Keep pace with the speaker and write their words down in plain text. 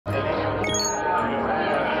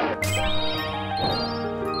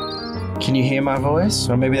Can you hear my voice?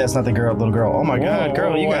 Or maybe that's not the girl, little girl. Oh my God,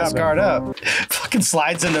 girl, you got scarred up. Fucking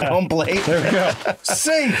slides into home plate. There we go.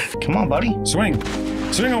 Safe. Come on, buddy. Swing.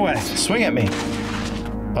 Swing away. Swing at me.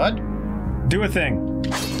 Bud? Do a thing.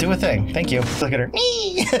 Do a thing. Thank you. Look at her.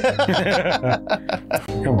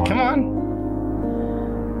 Come on. Come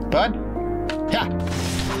on. Bud? Yeah.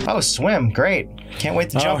 Oh, swim. Great. Can't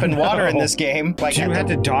wait to jump in water in this game. Like, you had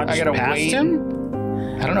to dodge past him?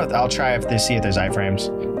 I don't know. I'll try to see if there's iframes.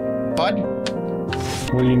 Bud?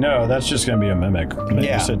 Well, you know, that's just going to be a mimic.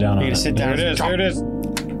 Yeah. You sit down on it. Sit down. There it is. There it is.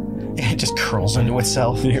 It just curls into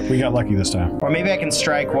itself. We got lucky this time. Or maybe I can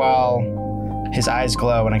strike while his eyes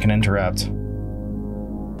glow and I can interrupt.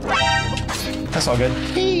 That's all good.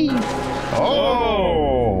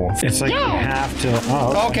 Oh! It's like you have to...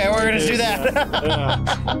 Oh, okay, we're going to do that.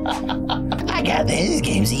 I got this. This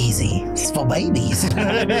game's easy. It's for babies.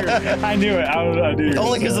 I knew it. I knew it.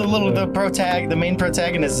 Only because the main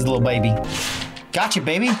protagonist is a little baby. Gotcha,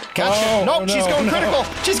 baby. Gotcha. Oh, nope, oh, no, she's going critical.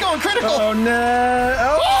 She's going critical. Oh, no.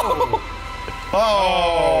 Oh.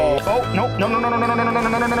 Oh. Oh, no, no, no, no, no, no, no, no, no,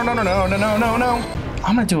 no, no, no, no, no, no, no, no, no.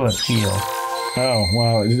 I'm going to do a heal. Oh,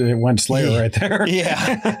 wow. It went Slayer right there.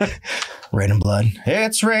 Yeah. Rain and blood.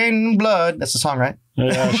 It's rain and blood. That's the song, right?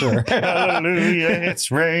 Yeah, sure. Hallelujah, it's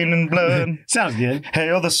rain and blood. Sounds good.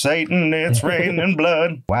 Hail the Satan, it's rain and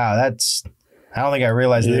blood. Wow, that's... I don't think I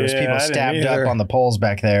realized there was people stabbed up on the poles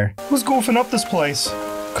back there. Who's goofing up this place?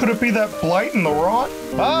 Could it be that blight and the rot?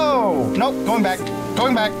 Oh, nope, going back.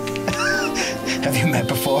 Going back. Have you met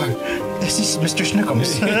before? This is Mr.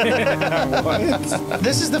 Schnookums.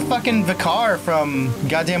 This is the fucking Vicar from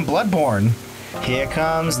goddamn Bloodborne. Here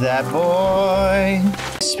comes that boy.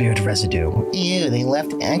 Spirit residue. Ew, they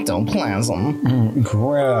left ectoplasm.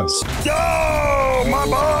 Gross. Oh, my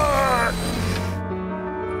butt!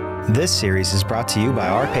 This series is brought to you by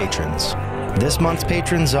our patrons. This month's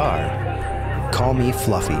patrons are Call Me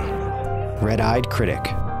Fluffy, Red-Eyed Critic,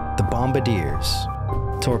 The Bombardiers,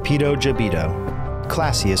 Torpedo Jabito,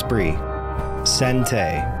 Classiest Brie,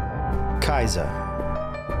 Sente, Kaiza,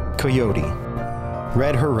 Coyote,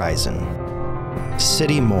 Red Horizon,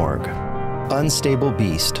 City Morgue, Unstable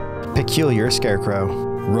Beast, Peculiar Scarecrow,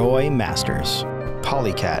 Roy Masters,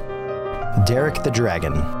 Polycat, Derek the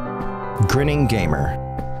Dragon, Grinning Gamer,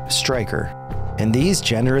 Striker, and these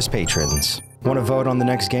generous patrons. Want to vote on the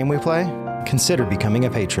next game we play? Consider becoming a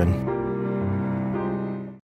patron.